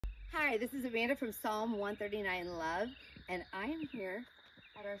Hi, this is Amanda from Psalm 139 Love, and I am here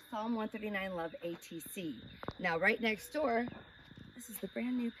at our Psalm 139 Love ATC. Now, right next door, this is the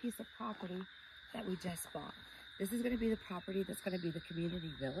brand new piece of property that we just bought. This is going to be the property that's going to be the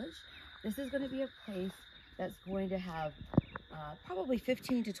community village. This is going to be a place that's going to have probably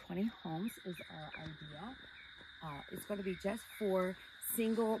 15 to 20 homes is our idea. It's going to be just for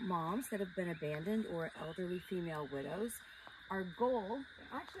single moms that have been abandoned or elderly female widows. Our goal,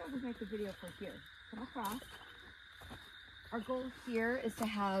 actually I'll just make the video for here. Come across. Our goal here is to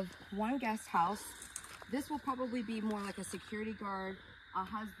have one guest house. This will probably be more like a security guard, a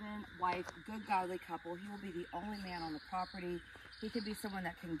husband, wife, good godly couple. He will be the only man on the property. He could be someone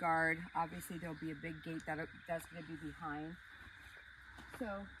that can guard. Obviously there'll be a big gate that's going to be behind. So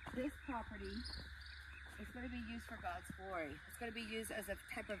this property is going to be used for God's glory. It's going to be used as a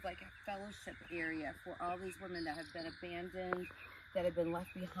type of like a fellowship area for all these women that have been abandoned, that have been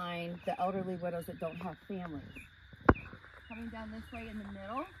left behind, the elderly widows that don't have families. Coming down this way in the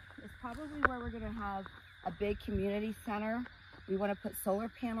middle is probably where we're going to have a big community center. We want to put solar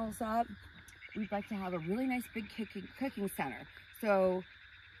panels up. We'd like to have a really nice big cooking center. So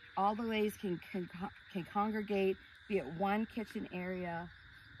all the ladies can congregate, be at one kitchen area.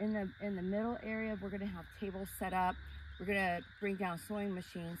 In the middle area, we're going to have tables set up. We're going to bring down sewing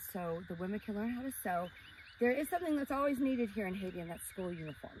machines so the women can learn how to sew. There is something that's always needed here in Haiti, and that's school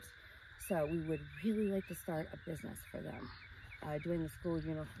uniforms. So we would really like to start a business for them, doing the school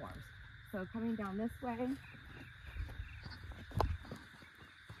uniforms. So coming down this way,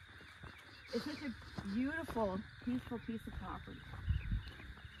 it's such a beautiful, peaceful piece of property.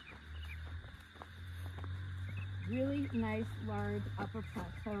 Really nice, large upper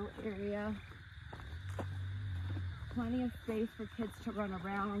plateau area. Plenty of space for kids to run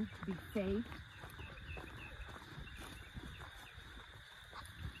around, to be safe.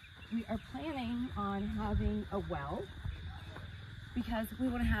 We are planning on having a well because we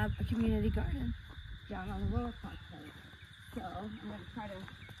want to have a community garden down on the lower plateau. So I'm going to try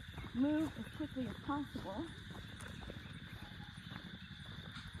to move as quickly as possible.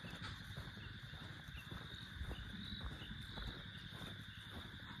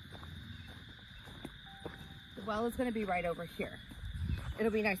 The well is going to be right over here.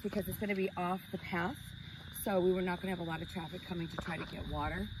 It'll be nice because it's going to be off the path, so we were not going to have a lot of traffic coming to try to get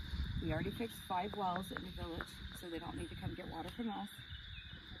water. We already fixed 5 wells in the village, so they don't need to come get water from us.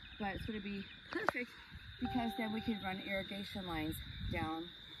 But it's going to be perfect because then we can run irrigation lines down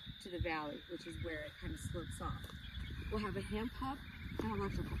to the valley, which is where it kind of slopes off. We'll have a hand pump and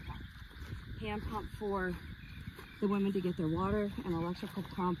electrical pump. Hand pump for the women to get their water, and electrical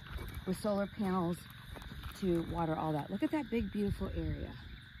pump with solar panels to water all that. Look at that big, beautiful area.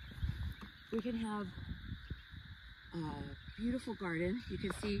 We can have a beautiful garden. You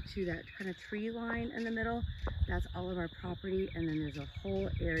can see to that kind of tree line in the middle. That's all of our property, and then there's a whole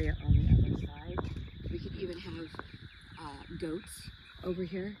area on the other side. We could even have goats over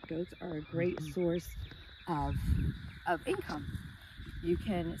here. Goats are a great source of income. You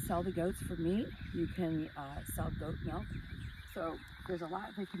can sell the goats for meat. You can sell goat milk. So there's a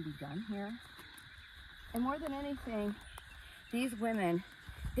lot that can be done here. And more than anything, these women,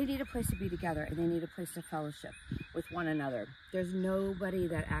 they need a place to be together, and they need a place to fellowship with one another. There's nobody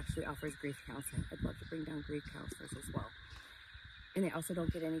that actually offers grief counseling. I'd love to bring down grief counselors as well. And they also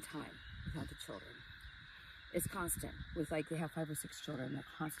don't get any time without the children. It's constant. With like, they have 5 or 6 children. They're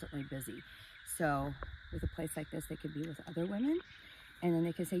constantly busy. So with a place like this, they can be with other women, and then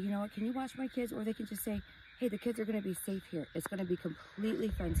they can say, you know what, can you watch my kids? Or they can just say, hey, the kids are going to be safe here. It's going to be completely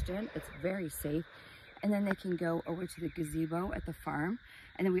fenced in. It's very safe. And then they can go over to the gazebo at the farm.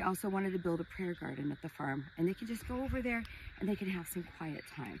 And then we also wanted to build a prayer garden at the farm. And they can just go over there and they can have some quiet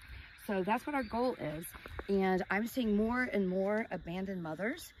time. So that's what our goal is. And I'm seeing more and more abandoned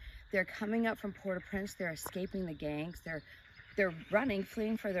mothers. They're coming up from Port-au-Prince. They're escaping the gangs. They're running,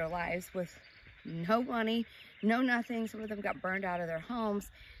 fleeing for their lives with no money, no nothing. Some of them got burned out of their homes.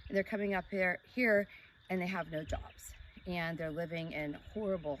 And they're coming up here and they have no jobs. And they're living in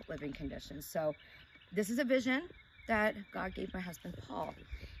horrible living conditions. So this is a vision that God gave my husband, Paul.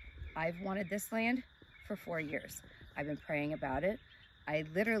 I've wanted this land for 4 years. I've been praying about it. I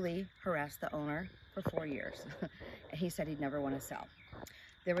literally harassed the owner for 4 years. And he said he'd never want to sell.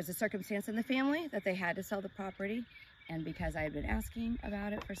 There was a circumstance in the family that they had to sell the property. And because I had been asking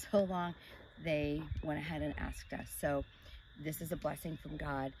about it for so long, they went ahead and asked us. So this is a blessing from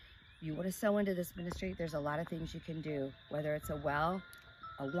God. You want to sow into this ministry, there's a lot of things you can do, whether it's a well,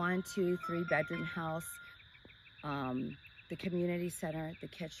 a 1, 2, 3 bedroom house, the community center, the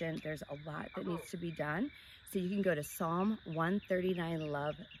kitchen. There's a lot that needs to be done. So you can go to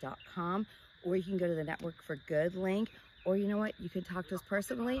psalm139love.com, or you can go to the Network for Good link, or you know what, you can talk to us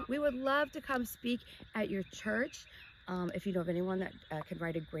personally. We would love to come speak at your church. If you know of anyone that could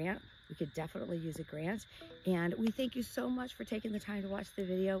write a grant, we could definitely use a grant. And we thank you so much for taking the time to watch the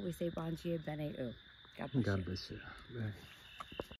video. We say bon Dieu, bene u. God bless you. God bless you. Bye.